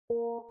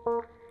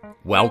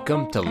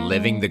Welcome to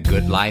Living the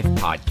Good Life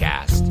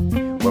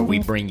podcast, where we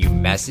bring you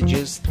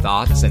messages,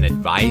 thoughts, and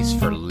advice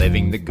for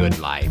living the good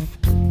life.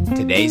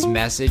 Today's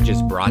message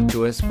is brought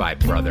to us by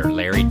Brother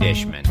Larry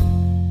Dishman.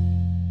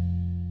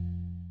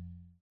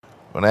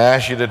 I'm going to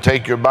ask you to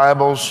take your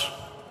Bibles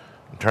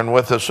and turn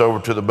with us over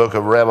to the book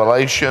of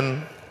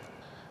Revelation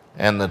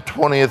and the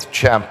 20th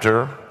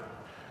chapter.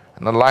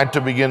 And I'd like to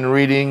begin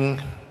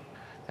reading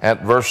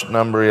at verse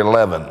number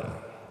 11.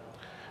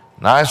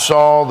 And I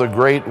saw the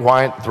great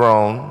white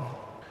throne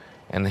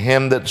and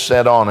him that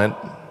sat on it,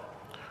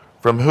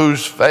 from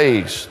whose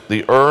face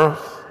the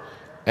earth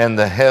and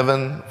the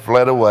heaven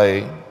fled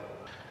away,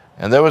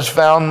 and there was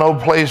found no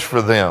place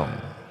for them.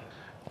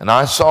 And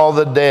I saw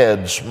the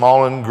dead,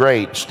 small and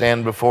great,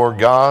 stand before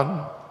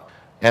God,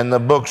 and the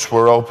books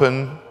were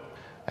opened,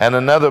 and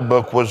another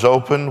book was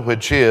opened,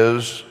 which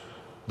is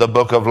the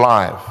book of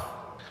life.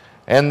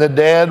 And the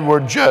dead were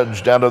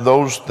judged out of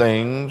those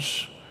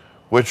things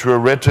which were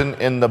written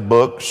in the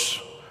books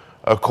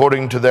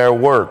according to their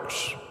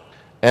works.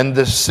 And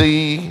the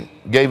sea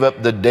gave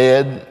up the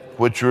dead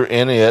which were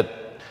in it,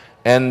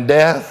 and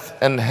death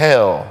and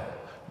hell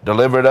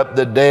delivered up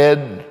the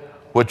dead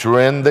which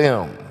were in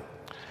them.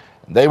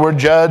 They were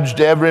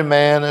judged every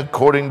man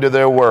according to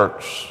their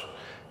works,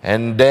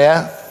 and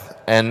death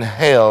and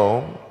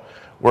hell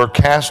were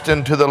cast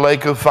into the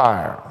lake of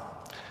fire.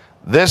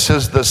 This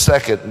is the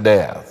second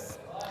death.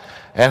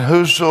 And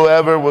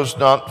whosoever was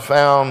not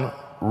found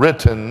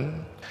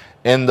written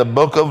in the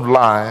book of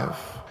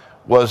life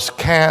was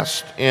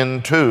cast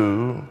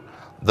into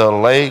the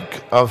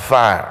lake of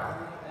fire.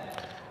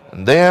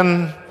 And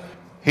then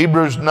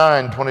Hebrews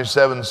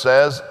 9:27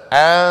 says,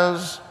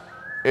 as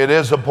it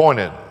is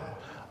appointed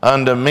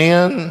unto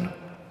men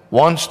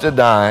once to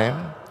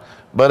die,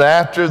 but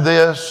after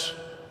this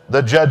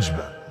the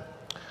judgment.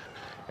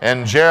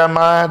 And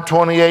Jeremiah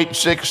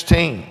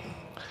 28:16,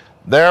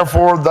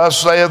 therefore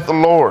thus saith the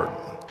Lord,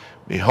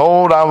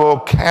 behold, I will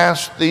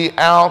cast thee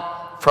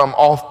out from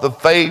off the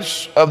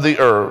face of the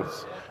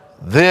earth.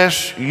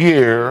 This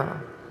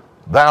year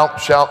thou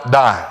shalt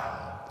die.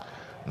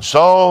 And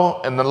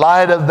so, in the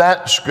light of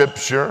that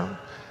scripture,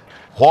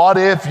 what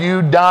if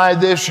you die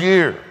this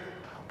year,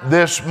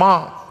 this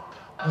month,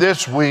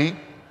 this week,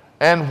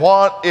 and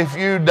what if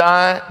you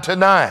die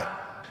tonight?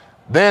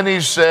 Then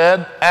he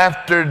said,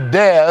 after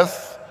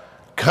death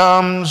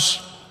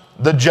comes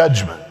the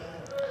judgment.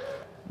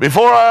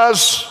 Before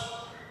us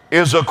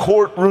is a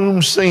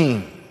courtroom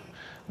scene.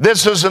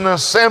 This is an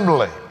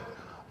assembly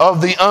of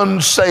the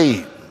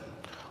unsaved,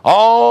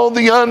 all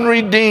the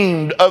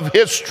unredeemed of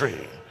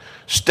history,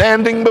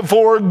 standing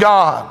before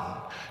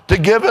God to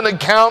give an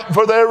account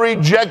for their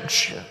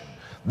rejection,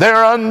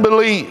 their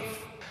unbelief.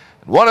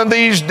 One of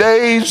these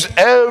days,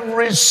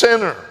 every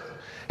sinner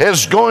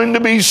is going to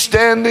be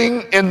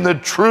standing in the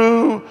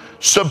true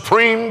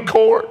Supreme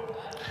Court.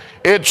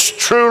 It's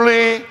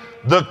truly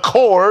the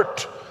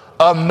court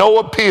of no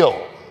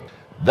appeal.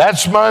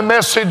 That's my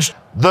message,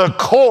 the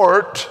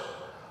court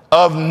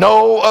of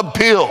no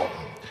appeal.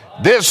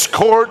 This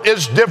court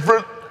is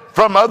different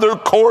from other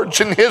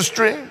courts in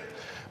history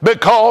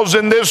because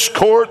in this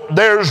court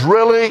there's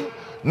really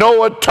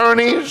no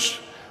attorneys,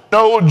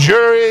 no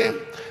jury,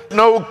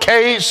 no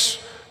case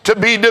to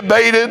be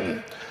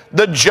debated.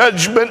 The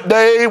judgment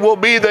day will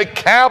be the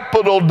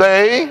capital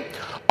day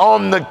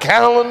on the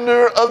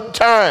calendar of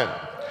time.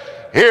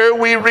 Here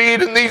we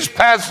read in these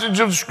passages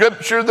of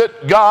Scripture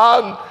that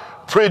God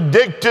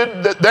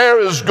predicted that there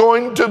is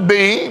going to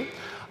be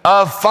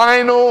a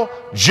final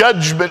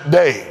judgment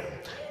day.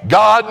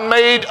 God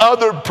made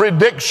other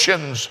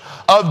predictions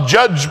of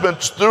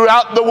judgments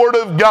throughout the Word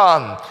of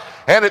God.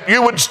 And if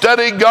you would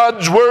study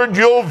God's Word,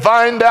 you'll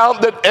find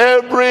out that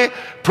every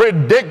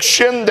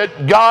prediction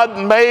that God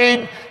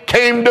made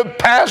came to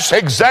pass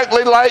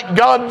exactly like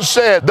God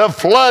said. The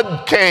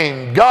flood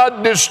came.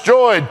 God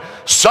destroyed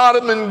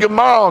Sodom and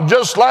Gomorrah,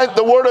 just like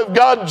the Word of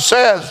God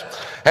says.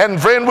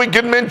 And friend, we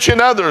can mention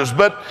others,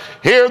 but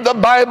here the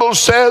Bible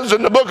says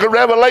in the book of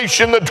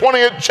Revelation, the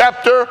 20th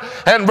chapter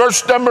and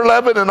verse number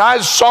 11, and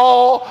I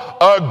saw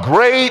a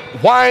great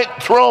white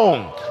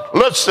throne.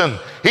 Listen,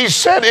 he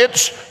said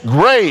it's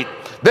great.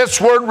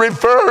 This word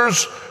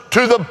refers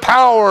to the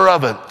power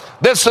of it.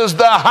 This is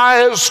the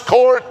highest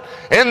court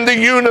in the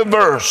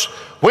universe.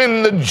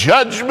 When the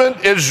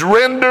judgment is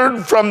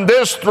rendered from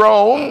this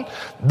throne,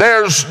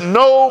 there's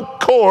no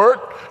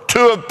court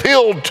to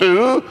appeal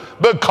to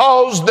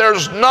because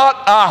there's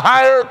not a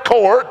higher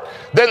court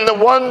than the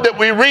one that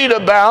we read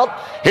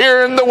about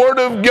here in the Word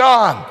of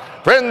God.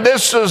 Friend,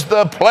 this is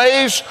the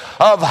place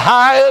of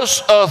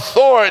highest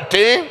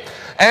authority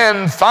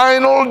and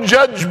final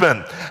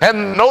judgment.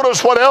 And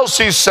notice what else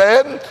he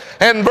said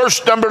in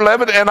verse number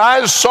 11, and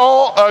I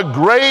saw a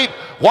great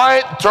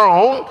white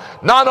throne.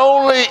 Not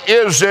only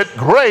is it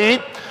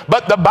great,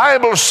 but the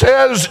Bible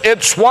says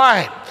it's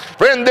white.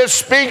 Friend, this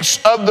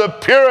speaks of the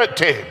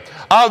purity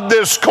of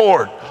this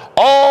court.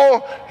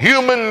 All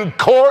human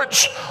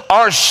courts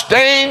are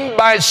stained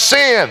by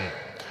sin,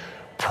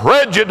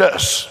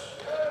 prejudice,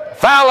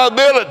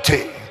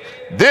 fallibility,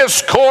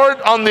 This court,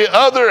 on the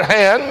other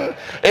hand,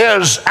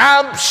 is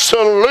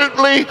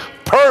absolutely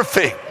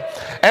perfect.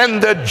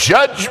 And the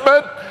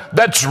judgment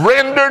that's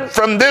rendered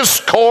from this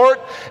court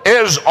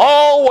is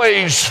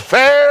always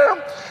fair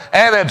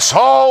and it's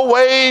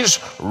always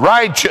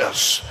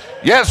righteous.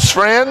 Yes,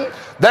 friend,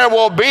 there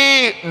will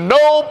be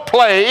no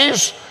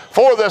place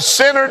for the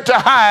sinner to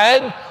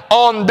hide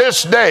on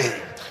this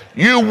day.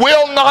 You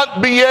will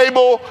not be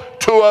able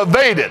to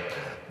evade it.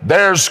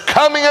 There's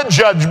coming a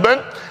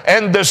judgment,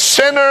 and the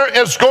sinner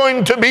is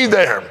going to be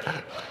there.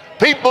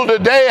 People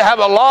today have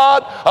a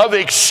lot of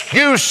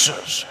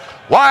excuses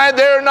why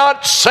they're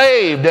not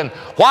saved and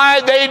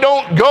why they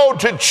don't go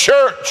to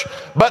church.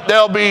 But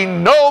there'll be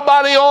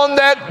nobody on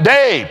that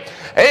day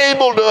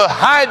able to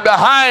hide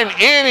behind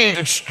any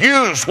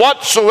excuse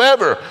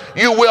whatsoever.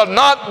 You will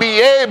not be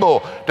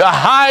able to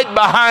hide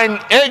behind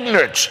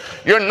ignorance.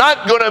 You're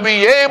not going to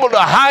be able to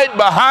hide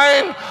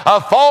behind a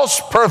false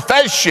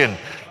profession.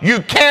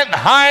 You can't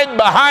hide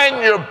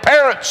behind your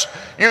parents.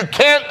 You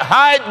can't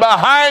hide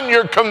behind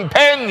your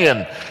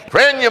companion.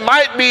 Friend, you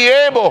might be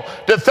able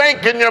to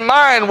think in your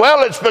mind,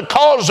 well, it's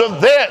because of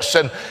this,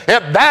 and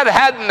if that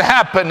hadn't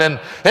happened, and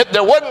if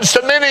there wasn't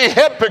so many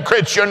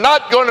hypocrites, you're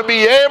not going to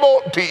be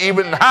able to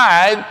even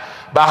hide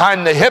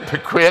behind the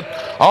hypocrite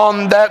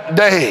on that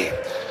day.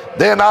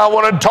 Then I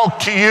want to talk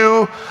to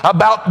you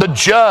about the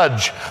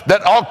judge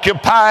that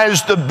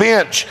occupies the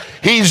bench.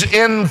 He's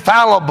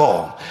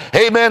infallible.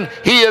 Amen.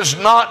 He is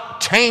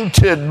not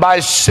tainted by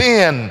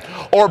sin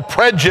or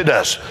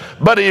prejudice,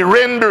 but he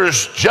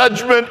renders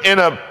judgment in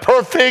a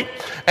perfect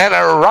and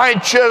a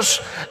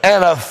righteous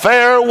and a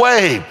fair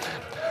way.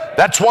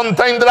 That's one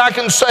thing that I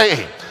can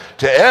say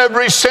to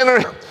every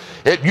sinner.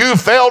 If you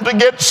fail to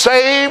get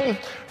saved,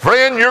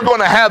 friend, you're going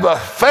to have a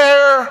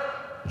fair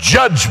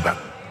judgment.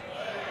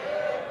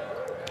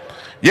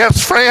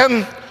 Yes,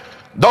 friend,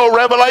 though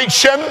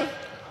Revelation,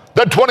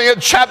 the 20th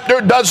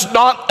chapter, does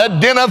not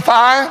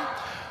identify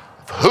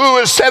who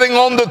is sitting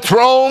on the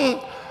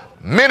throne,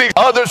 many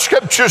other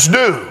scriptures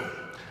do.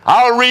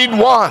 I'll read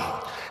one.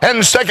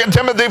 In 2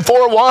 Timothy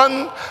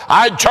 4:1,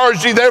 I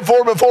charge thee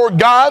therefore before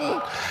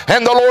God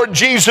and the Lord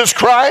Jesus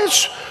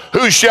Christ,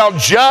 who shall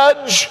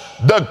judge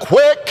the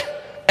quick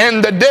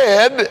and the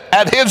dead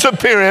at his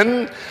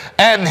appearing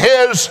and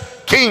his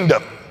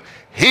kingdom.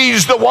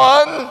 He's the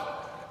one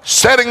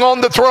sitting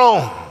on the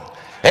throne.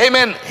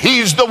 Amen.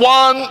 He's the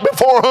one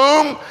before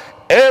whom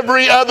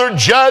every other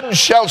judge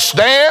shall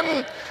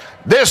stand.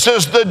 This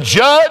is the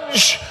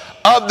judge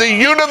of the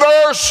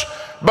universe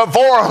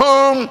before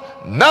whom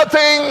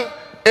nothing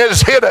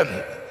is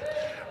hidden.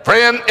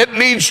 Friend, it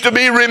needs to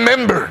be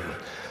remembered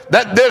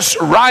that this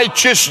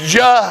righteous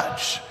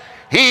judge,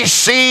 he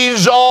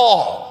sees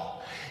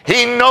all.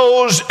 He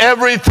knows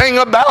everything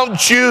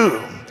about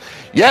you.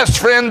 Yes,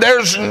 friend,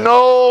 there's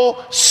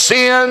no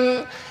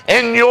sin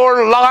in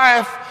your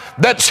life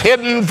that's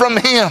hidden from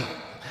him.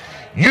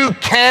 You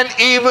can't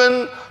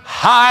even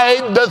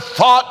hide the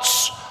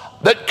thoughts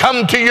that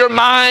come to your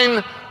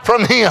mind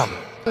from him.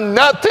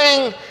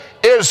 Nothing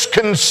is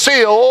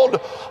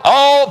concealed.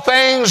 All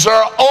things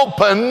are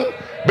open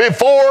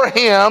before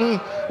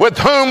him with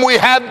whom we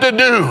have to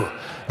do.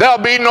 There'll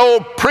be no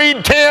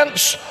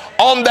pretense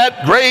on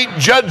that great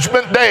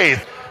judgment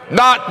day.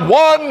 Not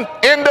one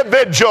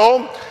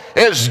individual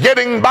is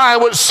getting by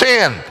with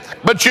sin.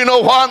 But you know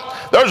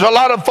what? There's a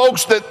lot of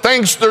folks that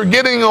thinks they're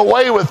getting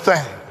away with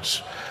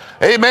things.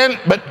 Amen.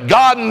 But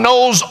God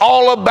knows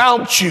all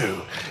about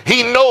you.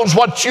 He knows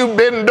what you've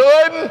been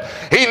doing.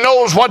 He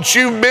knows what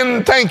you've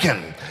been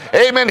thinking.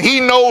 Amen. He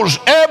knows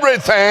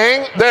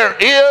everything there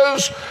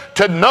is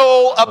to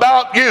know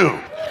about you.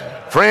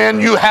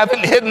 Friend, you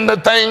haven't hidden the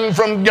thing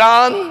from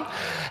God.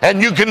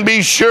 And you can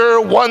be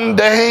sure one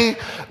day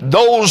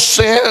those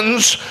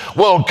sins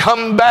will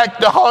come back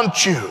to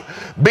haunt you.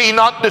 Be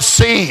not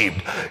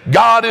deceived.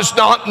 God is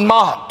not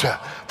mocked.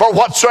 For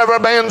whatsoever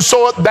man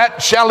soweth,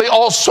 that shall he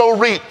also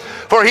reap.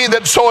 For he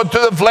that soweth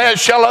to the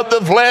flesh shall of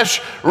the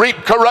flesh reap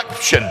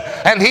corruption.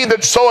 And he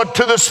that soweth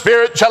to the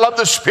Spirit shall of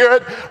the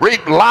Spirit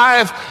reap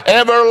life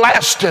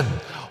everlasting.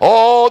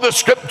 Oh, the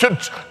scripture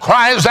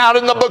cries out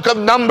in the book of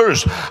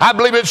Numbers. I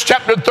believe it's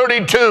chapter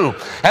 32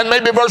 and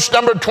maybe verse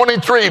number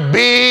 23.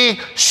 Be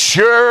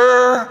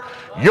sure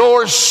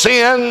your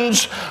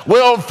sins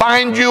will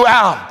find you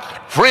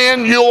out.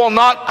 Friend, you will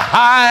not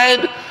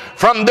hide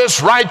from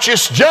this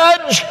righteous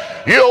judge.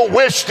 You'll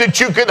wish that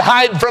you could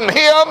hide from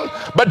him,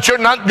 but you're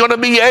not going to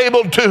be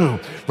able to.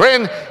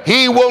 Friend,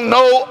 he will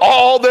know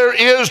all there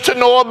is to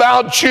know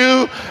about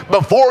you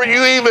before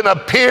you even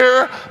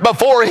appear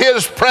before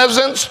his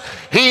presence.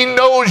 He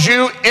knows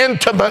you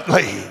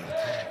intimately.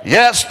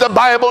 Yes, the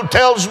Bible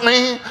tells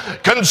me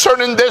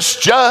concerning this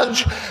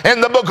judge in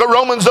the book of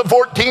Romans, the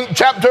 14th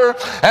chapter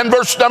and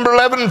verse number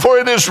 11, for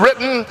it is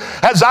written,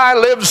 as I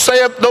live,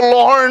 saith the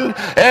Lord,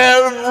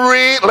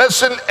 every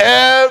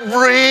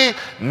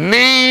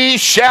knee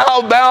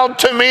shall bow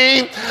to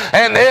me,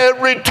 and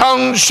every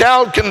tongue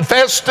shall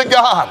confess to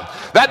God.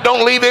 That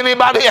don't leave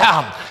anybody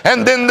out.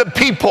 And then the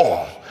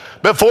people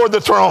before the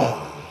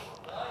throne.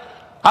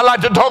 I'd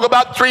like to talk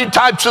about three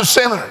types of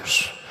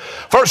sinners.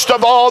 First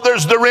of all,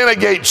 there's the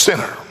renegade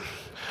sinner.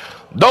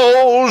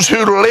 Those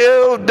who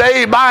live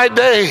day by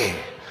day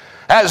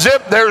as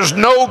if there's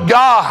no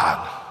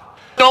God,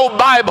 no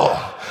Bible,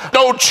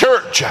 no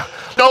church,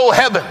 no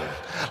heaven,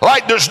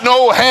 like there's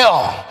no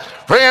hell.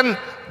 Friend,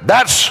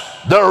 that's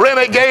the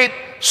renegade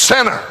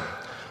sinner.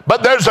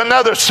 But there's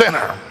another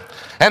sinner,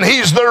 and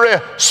he's the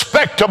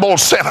respectable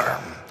sinner.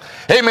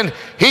 Amen.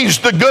 He's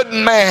the good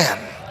man.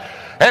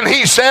 And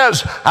he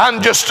says,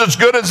 I'm just as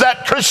good as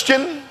that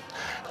Christian.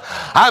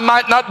 I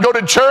might not go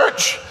to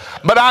church,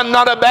 but I'm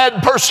not a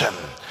bad person.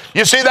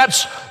 You see,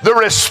 that's the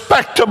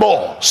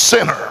respectable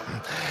sinner.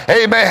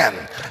 Amen.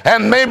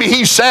 And maybe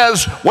he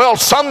says, well,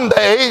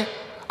 someday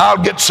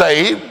I'll get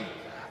saved,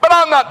 but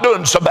I'm not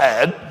doing so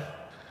bad.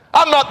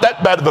 I'm not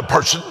that bad of a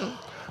person.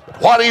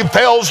 But what he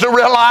fails to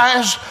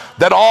realize,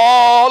 that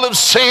all have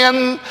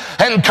sinned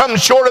and come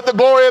short of the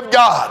glory of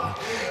God.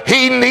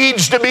 He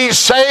needs to be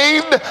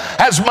saved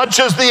as much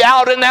as the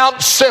out and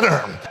out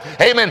sinner.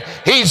 Amen.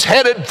 He's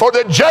headed for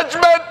the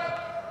judgment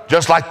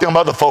just like them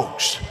other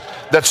folks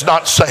that's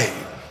not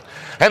saved.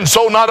 And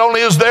so not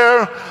only is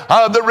there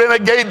the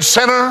renegade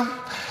sinner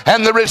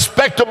and the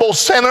respectable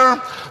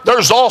sinner,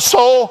 there's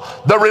also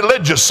the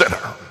religious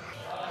sinner.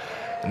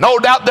 No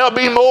doubt there'll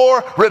be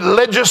more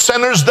religious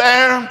sinners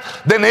there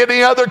than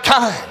any other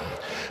kind.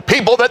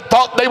 People that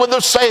thought they were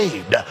the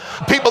saved.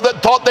 People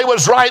that thought they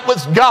was right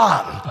with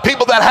God.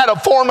 People that had a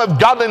form of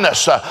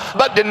godliness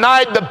but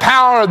denied the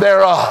power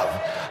thereof.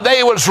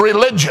 They was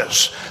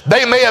religious.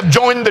 They may have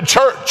joined the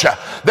church.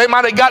 They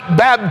might have got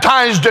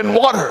baptized in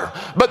water,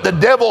 but the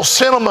devil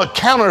sent them a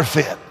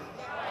counterfeit.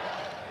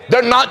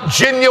 They're not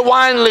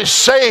genuinely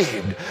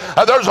saved.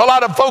 There's a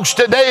lot of folks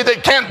today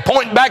that can't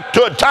point back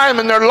to a time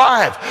in their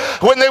life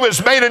when they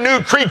was made a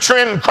new creature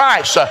in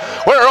Christ,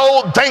 where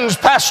old things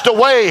passed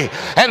away,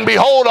 and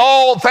behold,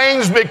 all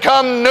things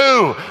become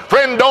new.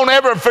 Friend, don't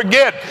ever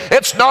forget,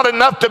 it's not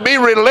enough to be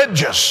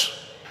religious.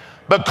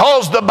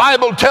 Because the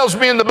Bible tells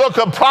me in the book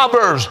of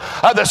Proverbs,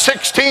 the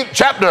 16th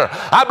chapter,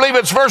 I believe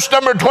it's verse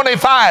number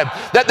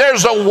 25, that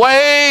there's a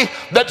way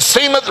that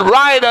seemeth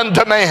right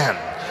unto man,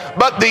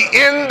 but the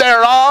end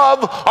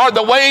thereof are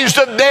the ways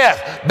of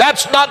death.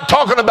 That's not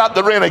talking about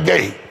the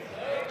renegade.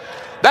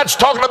 That's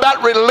talking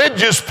about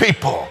religious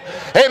people.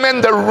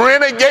 Amen. The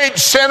renegade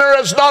sinner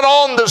is not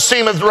on the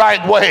seemeth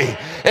right way.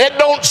 It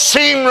don't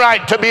seem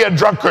right to be a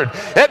drunkard.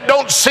 It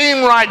don't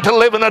seem right to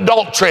live in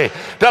adultery,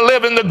 to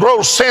live in the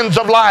gross sins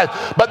of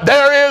life. But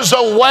there is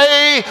a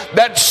way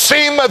that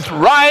seemeth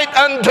right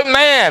unto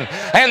man,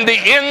 and the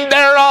end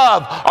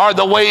thereof are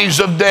the ways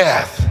of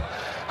death.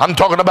 I'm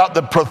talking about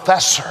the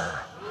professor,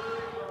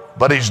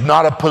 but he's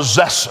not a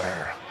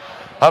possessor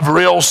of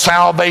real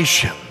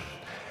salvation.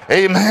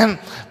 Amen.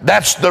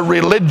 That's the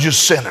religious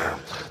sinner.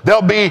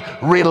 There'll be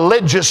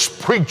religious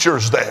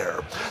preachers there.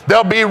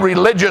 There'll be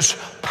religious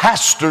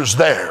pastors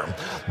there.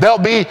 There'll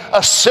be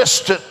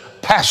assistant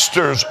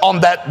pastors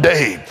on that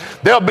day.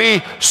 There'll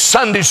be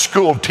Sunday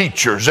school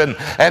teachers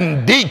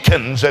and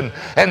deacons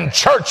and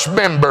church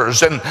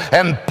members and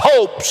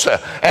popes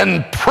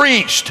and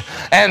priests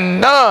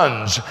and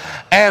nuns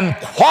and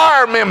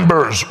choir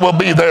members will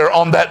be there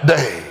on that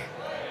day.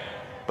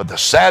 But the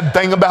sad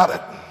thing about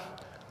it,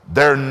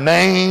 their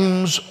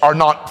names are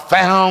not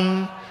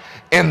found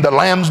in the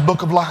Lamb's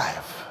Book of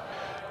Life.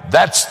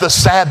 That's the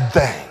sad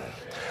thing.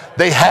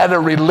 They had a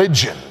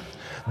religion.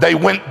 They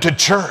went to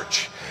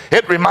church.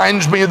 It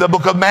reminds me of the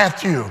book of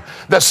Matthew,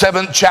 the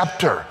 7th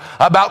chapter,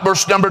 about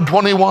verse number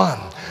 21.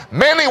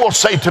 Many will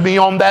say to me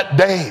on that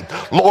day,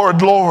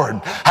 Lord,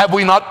 Lord, have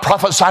we not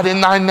prophesied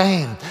in thy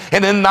name,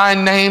 and in thy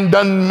name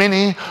done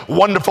many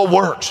wonderful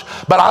works?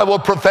 But I will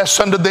profess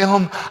unto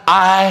them,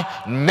 I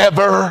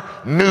never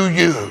knew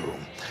you.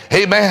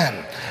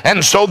 Amen.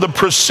 And so the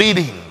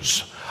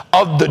proceedings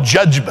of the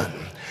judgment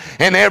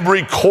in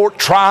every court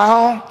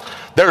trial,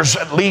 there's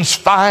at least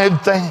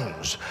 5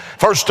 things.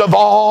 First of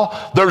all,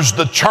 there's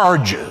the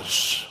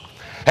charges,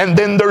 and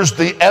then there's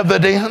the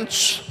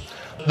evidence,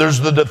 there's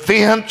the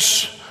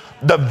defense,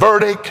 the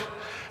verdict,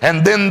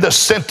 and then the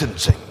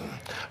sentencing.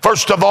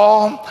 First of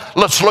all,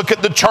 let's look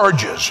at the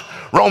charges.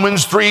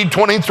 Romans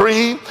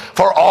 3:23,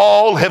 for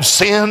all have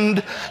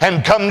sinned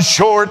and come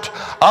short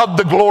of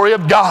the glory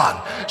of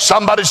God.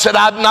 Somebody said,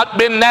 I've not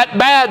been that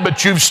bad,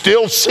 but you've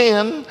still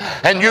sinned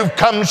and you've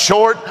come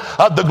short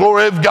of the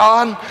glory of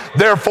God.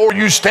 Therefore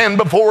you stand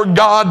before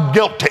God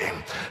guilty.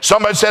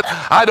 Somebody said,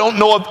 I don't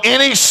know of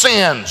any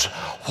sins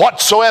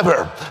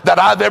whatsoever that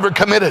I've ever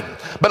committed.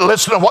 But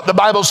listen to what the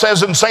Bible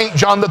says in St.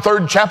 John the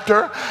 3rd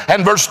chapter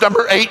and verse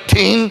number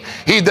 18.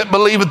 He that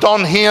believeth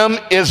on him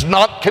is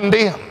not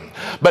condemned,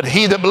 but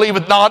he that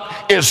believeth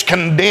not is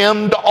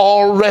condemned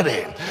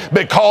already,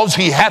 because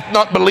he hath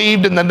not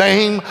believed in the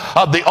name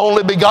of the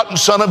only begotten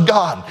Son of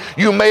God.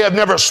 You may have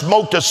never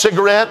smoked a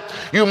cigarette,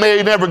 you may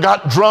have never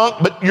got drunk,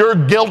 but you're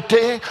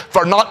guilty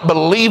for not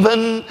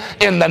believing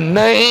in the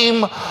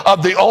name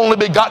of the only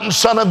begotten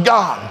Son of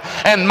God.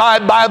 And my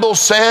Bible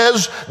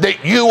says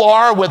that you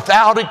are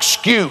without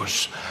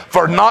excuse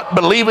for not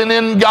believing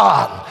in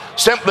God.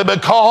 simply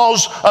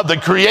because of the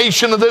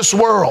creation of this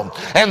world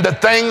and the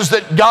things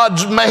that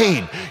God's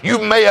made. You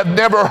may have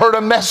never heard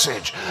a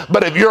message,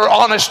 but if you're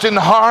honest in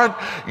heart,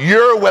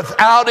 you're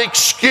without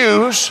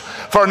excuse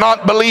for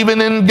not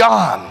believing in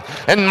God.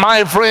 And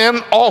my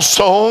friend,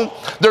 also,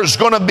 there's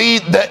going to be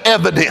the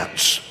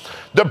evidence,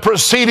 the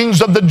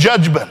proceedings of the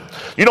judgment.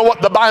 You know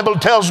what the Bible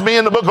tells me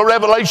in the book of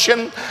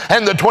Revelation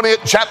and the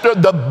 20th chapter?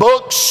 The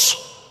books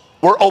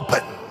were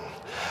open.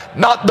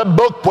 Not the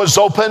book was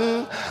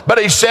open, but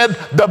he said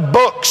the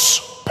books,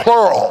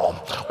 plural,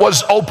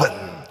 was open.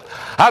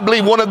 I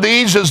believe one of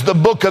these is the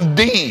book of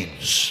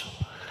deeds.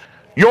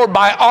 Your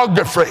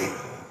biography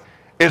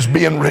is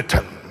being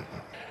written.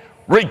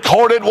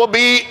 Recorded will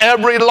be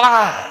every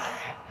lie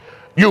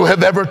you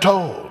have ever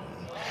told,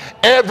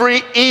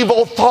 every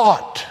evil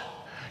thought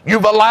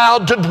you've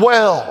allowed to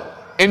dwell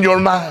in your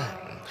mind,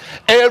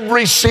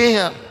 every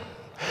sin,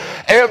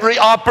 every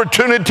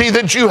opportunity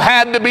that you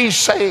had to be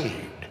saved,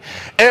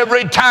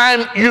 every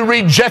time you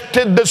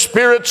rejected the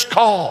Spirit's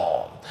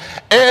call,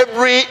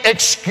 every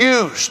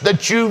excuse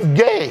that you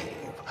gave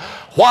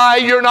why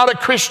you're not a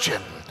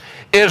Christian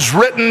is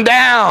written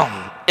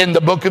down in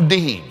the book of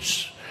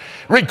deeds.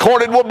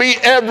 Recorded will be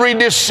every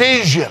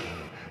decision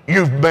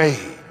you've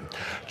made,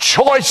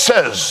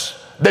 choices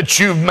that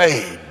you've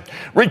made.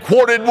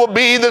 Recorded will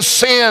be the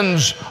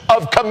sins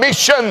of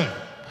commission,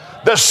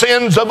 the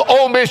sins of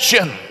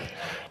omission,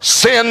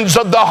 sins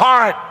of the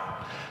heart,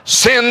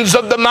 sins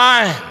of the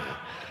mind.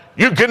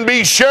 You can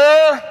be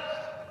sure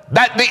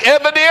that the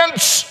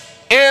evidence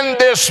in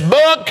this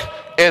book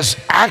is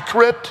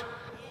accurate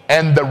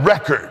and the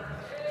record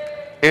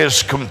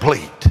is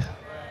complete.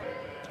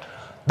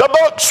 The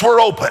books were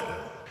open.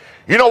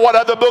 You know what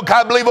other book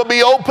I believe will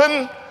be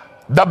open?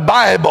 The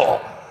Bible.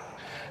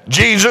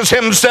 Jesus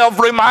himself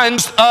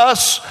reminds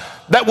us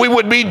that we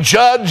would be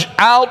judged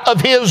out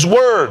of his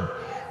word.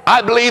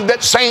 I believe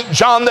that St.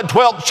 John, the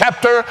 12th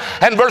chapter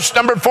and verse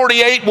number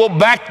 48 will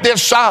back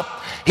this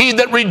up. He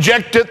that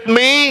rejecteth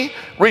me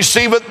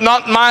receiveth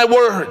not my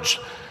words,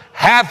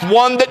 hath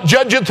one that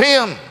judgeth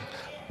him.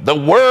 The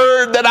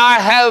word that I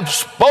have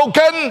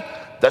spoken,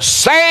 the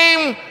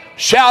same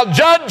shall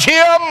judge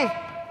him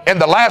in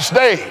the last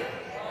day.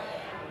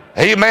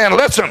 Amen.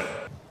 Listen,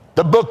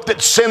 the book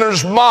that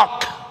sinners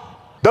mock,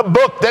 the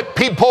book that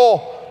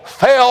people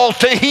fail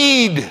to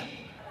heed,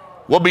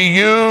 will be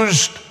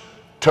used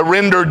to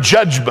render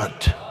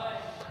judgment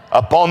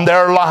upon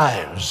their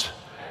lives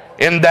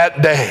in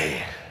that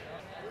day.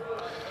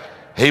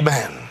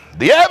 Amen.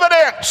 The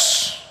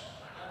evidence.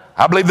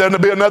 I believe there's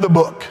going to be another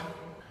book.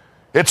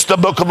 It's the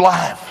book of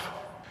life.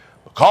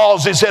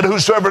 Because he said,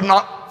 whosoever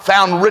not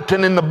found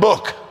written in the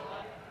book.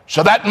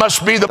 So that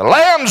must be the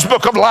Lamb's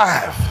book of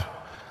life.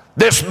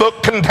 This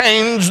book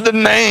contains the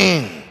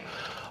name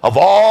of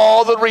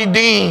all the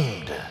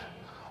redeemed,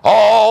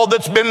 all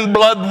that's been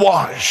blood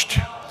washed.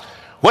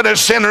 When a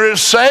sinner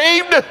is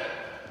saved,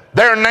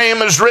 their name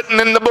is written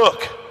in the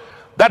book.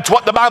 That's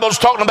what the Bible's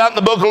talking about in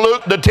the book of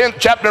Luke, the 10th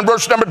chapter and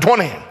verse number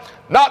 20.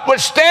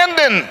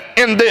 Notwithstanding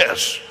in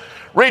this,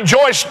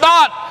 rejoice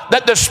not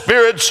that the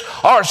spirits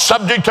are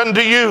subject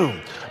unto you,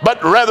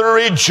 but rather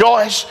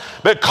rejoice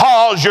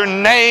because your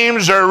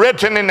names are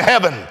written in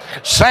heaven.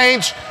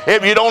 Saints,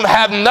 if you don't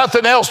have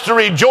nothing else to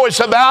rejoice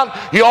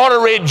about, you ought to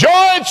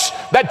rejoice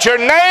that your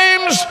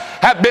names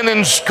have been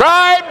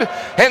inscribed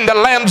in the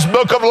Lamb's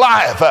book of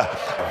life.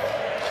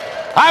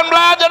 I'm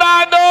glad that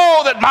I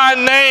know that my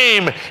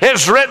name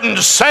is written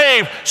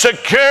safe,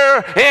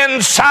 secure,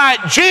 in sight.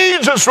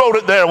 Jesus wrote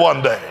it there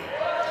one day.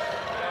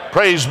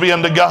 Praise be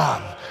unto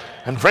God.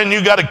 And friend,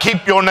 you got to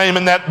keep your name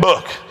in that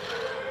book.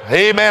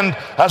 Amen.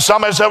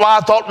 Somebody said, well, I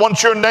thought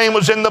once your name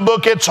was in the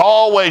book, it's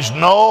always.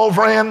 No,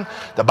 friend.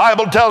 The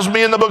Bible tells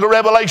me in the book of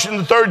Revelation,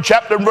 the 3rd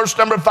chapter, verse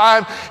number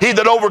 5, he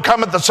that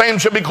overcometh, the same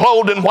shall be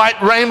clothed in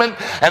white raiment,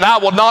 and I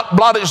will not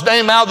blot his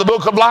name out of the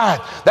book of life.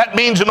 That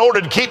means in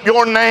order to keep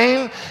your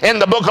name in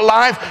the book of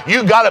life,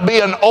 you got to be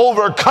an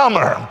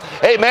overcomer.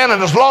 Amen.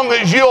 And as long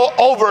as you'll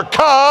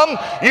overcome,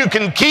 you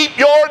can keep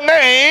your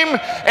name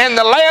in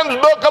the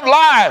Lamb's book of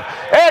life.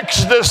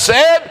 Exodus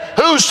said,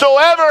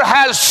 whosoever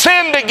has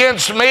sinned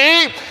against me,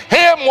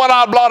 him will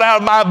I blot out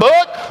of my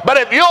book. But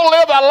if you'll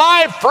live a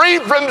life free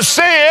from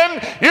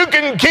sin, you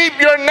can keep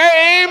your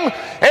name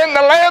in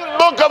the Lamb's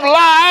book of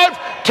life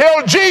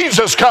till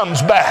Jesus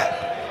comes back.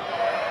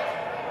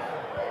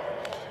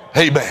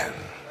 Amen.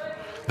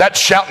 That's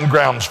shouting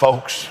grounds,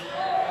 folks.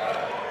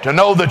 To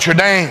know that your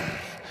name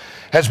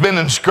has been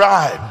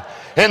inscribed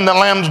in the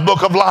Lamb's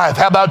book of life.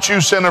 How about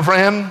you, sinner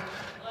friend?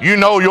 You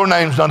know your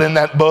name's not in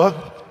that book.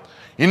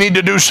 You need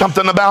to do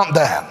something about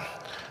that.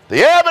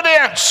 The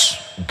evidence,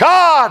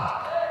 God,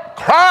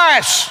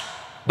 Christ,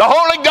 the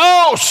Holy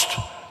Ghost,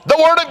 the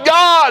Word of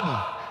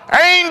God,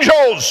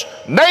 angels,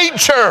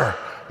 nature,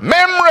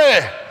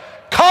 memory,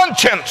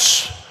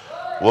 conscience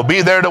will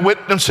be there to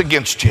witness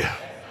against you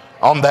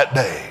on that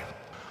day.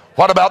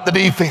 What about the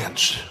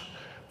defense?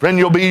 Friend,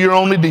 you'll be your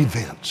only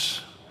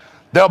defense.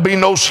 There'll be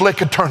no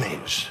slick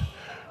attorneys,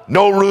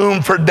 no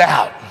room for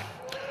doubt,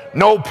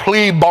 no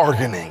plea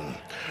bargaining,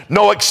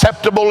 no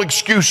acceptable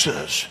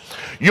excuses.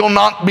 You'll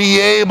not be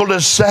able to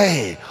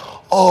say,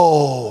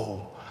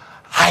 oh,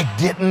 I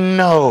didn't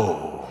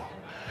know.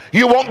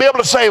 You won't be able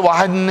to say, well,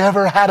 I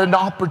never had an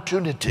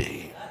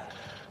opportunity.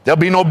 There'll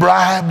be no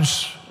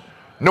bribes,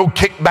 no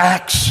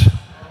kickbacks,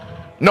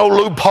 no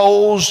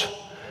loopholes,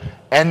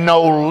 and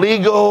no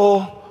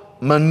legal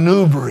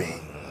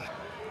maneuvering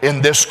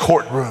in this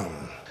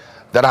courtroom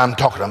that I'm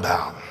talking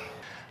about.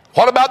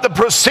 What about the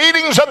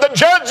proceedings of the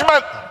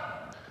judgment?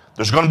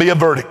 There's going to be a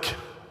verdict.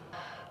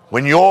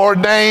 When your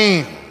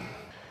name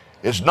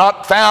is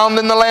not found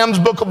in the Lamb's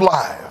Book of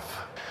Life,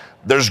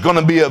 there's going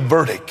to be a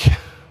verdict.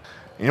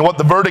 You know what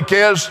the verdict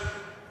is?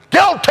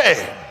 Guilty.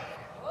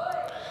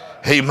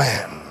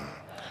 Amen.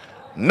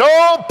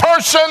 No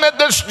person at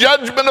this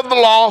judgment of the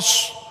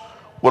lost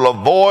will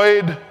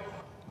avoid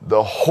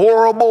the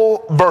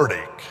horrible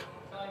verdict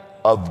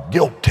of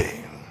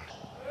guilty.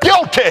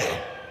 Guilty.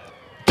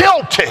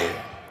 Guilty.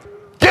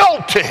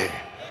 Guilty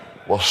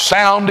will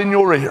sound in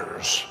your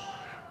ears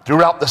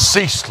throughout the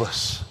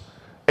ceaseless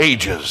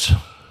ages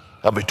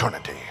of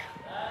eternity.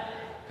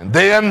 And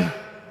then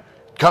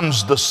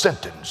comes the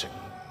sentencing.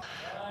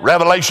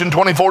 Revelation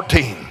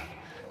 20:14.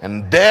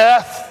 And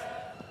death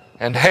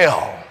and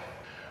hell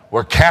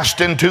were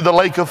cast into the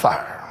lake of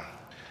fire.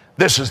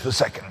 This is the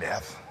second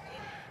death.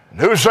 And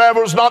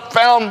whosoever was not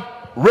found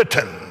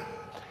written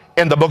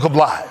in the book of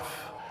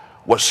life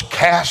was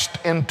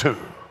cast into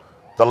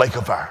the lake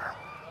of fire.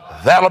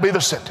 That'll be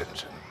the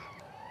sentence.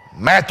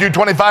 Matthew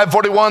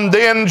 25:41.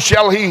 Then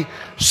shall he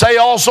say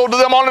also to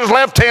them on his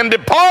left hand,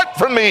 depart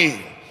from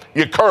me,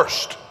 ye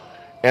cursed,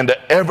 into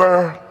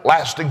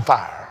everlasting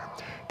fire,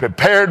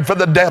 prepared for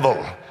the devil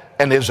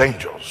and his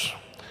angels.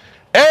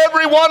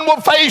 Everyone will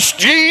face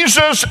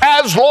Jesus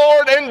as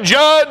Lord and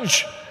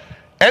Judge,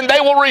 and they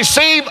will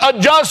receive a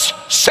just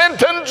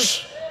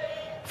sentence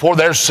for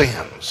their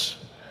sins.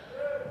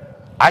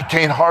 I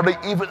can't hardly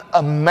even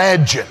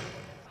imagine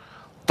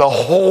the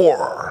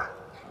horror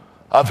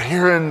of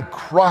hearing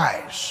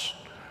Christ,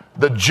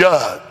 the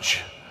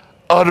judge,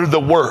 utter the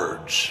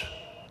words,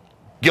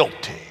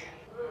 guilty,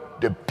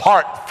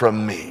 depart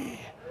from me,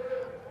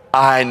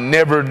 I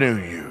never knew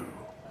you,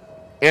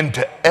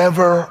 into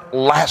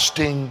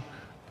everlasting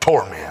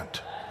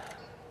torment.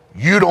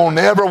 You don't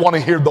ever want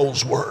to hear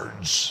those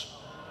words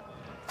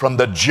from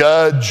the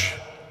judge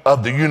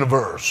of the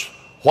universe.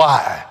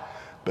 Why?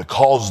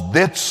 Because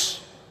this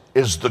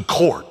is the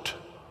court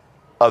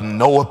of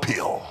no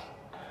appeal.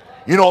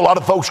 You know, a lot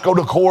of folks go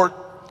to court,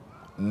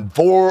 and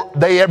before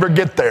they ever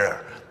get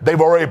there, they've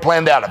already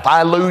planned out, if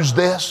I lose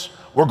this,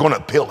 we're going to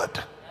appeal it.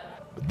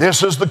 But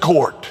this is the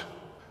court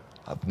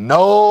of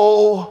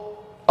no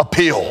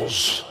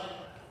appeals.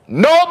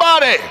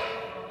 Nobody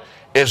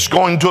is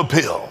going to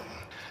appeal.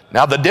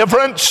 Now, the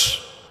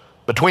difference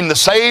between the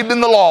saved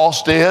and the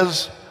lost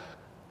is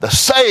the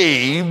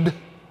saved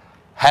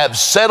have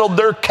settled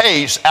their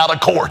case out of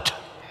court.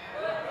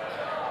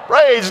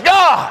 Praise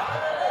God.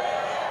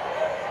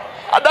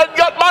 I done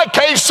got my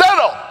case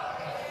settled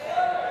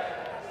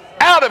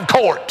out of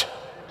court.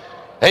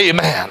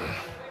 Amen.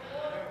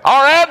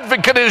 Our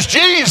advocate is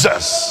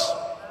Jesus.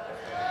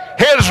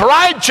 His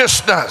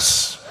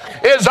righteousness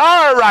is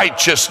our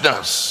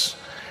righteousness.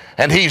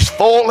 And he's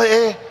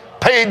fully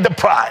paid the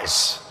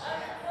price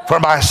for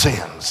my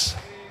sins.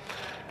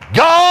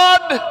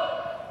 God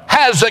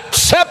has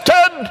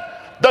accepted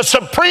the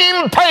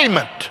supreme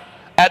payment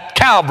at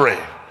Calvary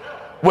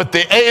with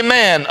the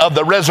amen of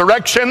the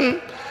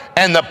resurrection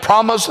and the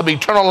promise of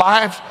eternal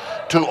life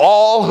to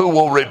all who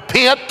will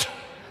repent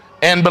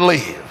and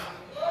believe.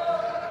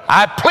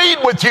 I plead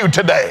with you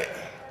today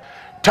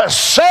to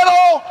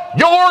settle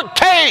your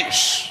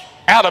case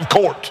out of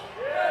court.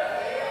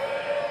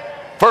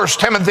 1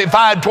 Timothy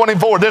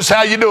 5:24, this is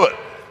how you do it.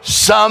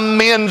 Some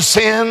men's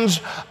sins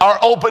are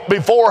open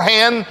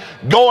beforehand,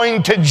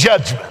 going to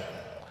judgment.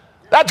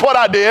 That's what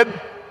I did.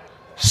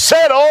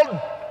 Settled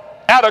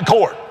out of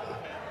court.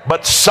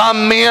 But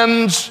some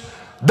men's,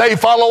 they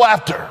follow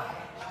after.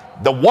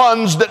 The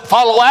ones that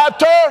follow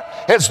after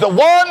is the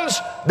ones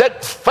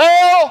that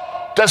fail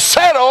to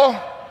settle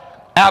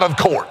out of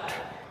court.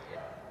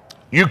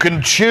 You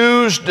can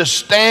choose to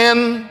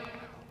stand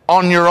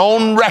on your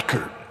own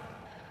record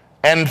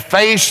and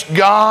face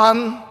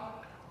God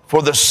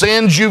for the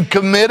sins you've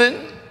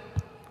committed.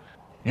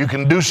 You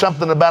can do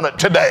something about it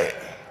today,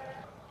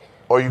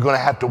 or you're going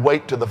to have to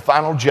wait to the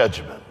final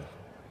judgment,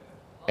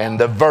 and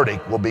the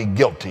verdict will be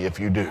guilty if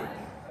you do.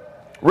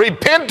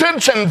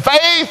 Repentance and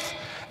faith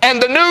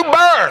and the new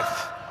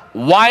birth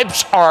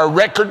wipes our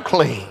record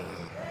clean.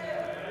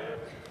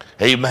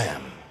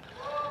 Amen.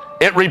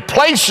 It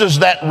replaces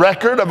that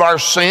record of our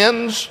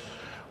sins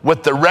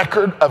with the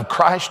record of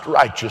Christ's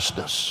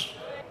righteousness.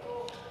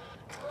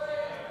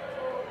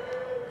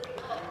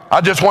 I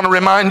just want to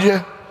remind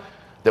you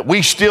that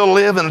we still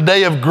live in a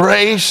day of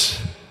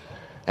grace,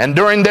 and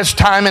during this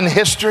time in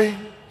history,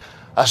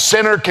 a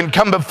sinner can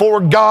come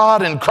before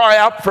God and cry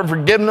out for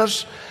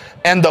forgiveness,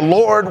 and the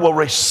Lord will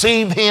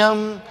receive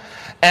him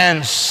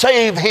and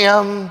save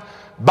him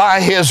by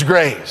his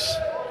grace.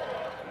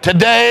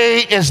 Today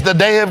is the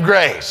day of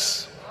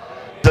grace.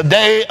 The a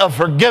day of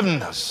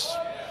forgiveness,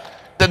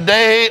 the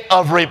day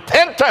of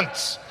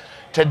repentance.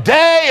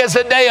 Today is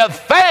a day of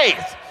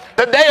faith,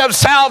 the day of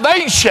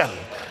salvation,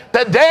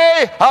 the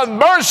day of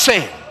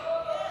mercy.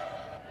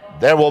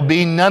 There will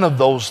be none of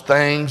those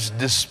things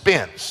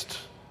dispensed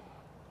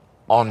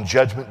on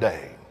Judgment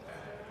Day.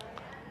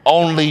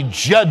 Only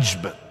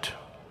judgment,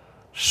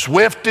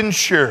 swift and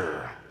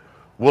sure,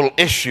 will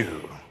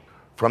issue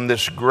from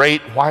this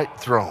great white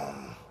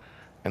throne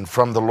and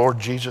from the Lord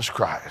Jesus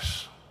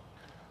Christ.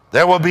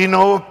 There will be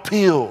no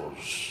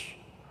appeals,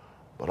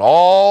 but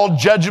all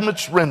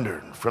judgments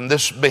rendered from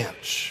this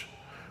bench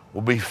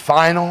will be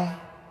final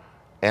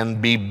and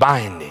be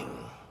binding.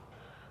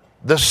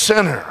 The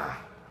sinner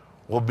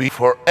will be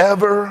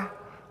forever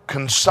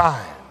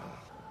consigned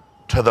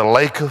to the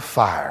lake of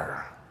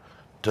fire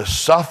to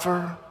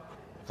suffer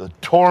the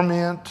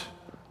torment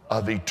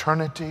of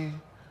eternity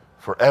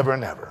forever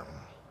and ever.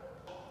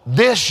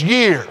 This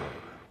year,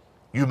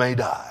 you may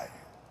die.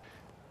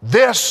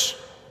 This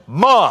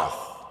month,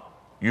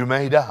 you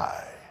may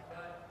die.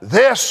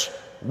 This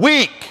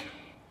week,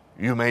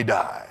 you may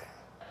die.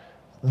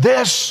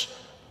 This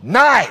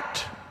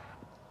night,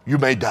 you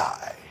may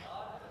die.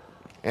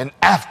 And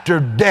after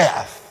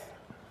death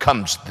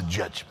comes the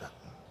judgment.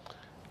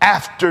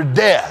 After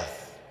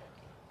death,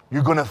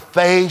 you're going to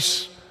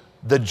face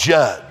the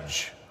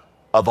judge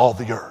of all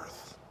the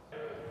earth.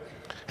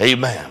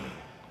 Amen.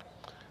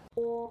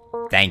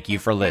 Thank you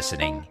for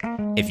listening.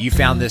 If you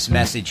found this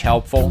message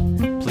helpful,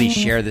 please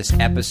share this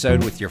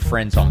episode with your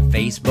friends on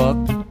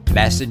Facebook,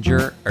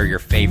 Messenger, or your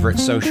favorite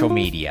social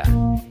media.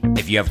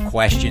 If you have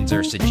questions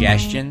or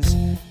suggestions,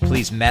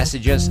 please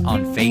message us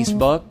on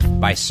Facebook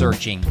by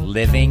searching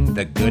Living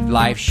the Good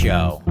Life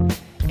Show.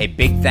 A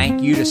big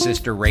thank you to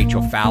Sister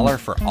Rachel Fowler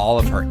for all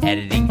of her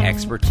editing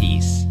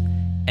expertise.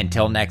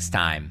 Until next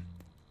time,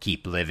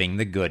 keep living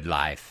the good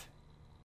life.